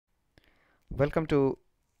Welcome to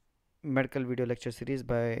medical video lecture series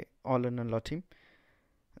by All in Law team.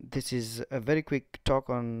 This is a very quick talk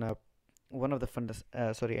on one of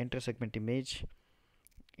the intersegment image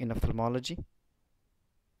in ophthalmology.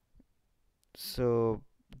 So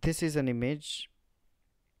this is an image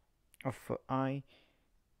of eye.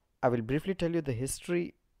 I will briefly tell you the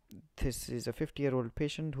history. This is a 50-year-old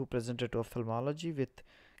patient who presented to ophthalmology with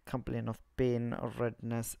complaint of pain,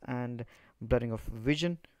 redness, and blurring of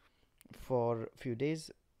vision for a few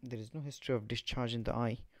days. There is no history of discharge in the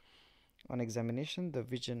eye. On examination, the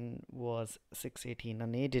vision was 618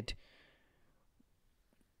 unaided.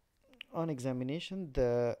 On examination,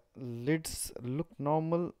 the lids look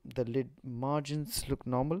normal, the lid margins look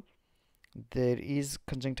normal. There is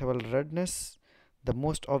conjunctival redness. The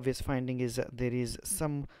most obvious finding is that there is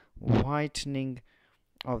some whitening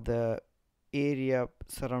of the area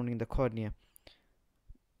surrounding the cornea.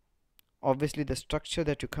 Obviously, the structure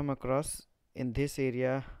that you come across in this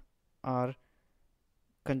area are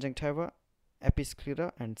conjunctiva,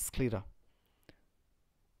 episclera, and sclera.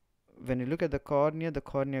 When you look at the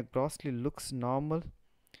cornea grossly looks normal.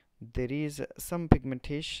 There is some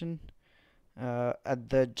pigmentation at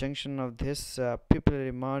the junction of this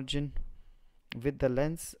pupillary margin with the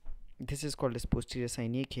lens. This is called as posterior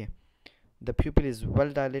synechia. The pupil is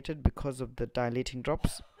well dilated because of the dilating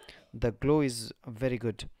drops. The glow is very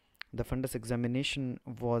good. The fundus examination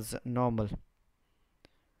was normal.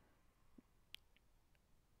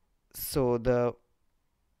 So the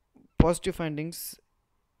positive findings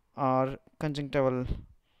are conjunctival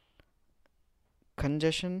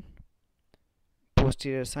congestion,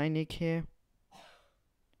 posterior synechia,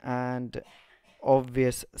 and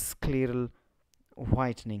obvious scleral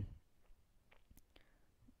whitening.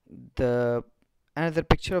 The another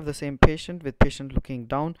picture of the same patient with patient looking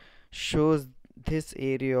down shows this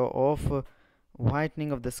area of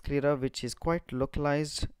whitening of the sclera, which is quite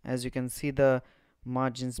localized. As you can see, the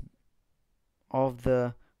margins of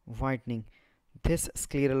the whitening. This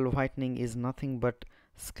scleral whitening is nothing but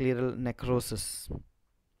scleral necrosis.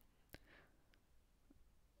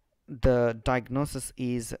 The diagnosis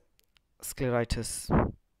is scleritis.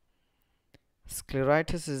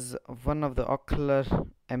 Scleritis is one of the ocular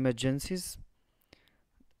emergencies.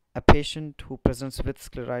 A patient who presents with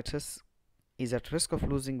scleritis is at risk of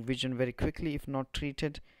losing vision very quickly if not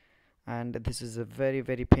treated, and this is a very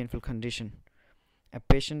painful condition. A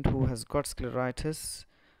patient who has got scleritis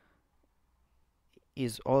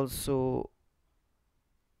is also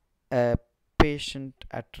a patient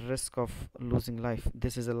at risk of losing life.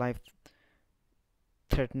 This is a life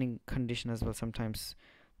threatening condition as well. Sometimes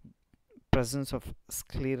presence of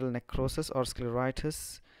scleral necrosis or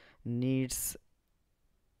scleritis needs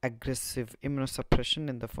aggressive immunosuppression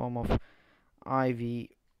in the form of IV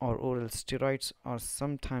or oral steroids or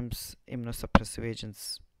sometimes immunosuppressive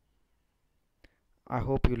agents. I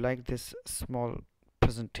hope you like this small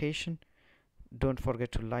presentation. Don't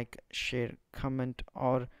forget to like, share, comment,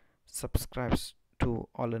 or subscribe to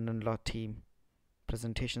All in Law team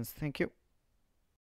presentations. Thank you.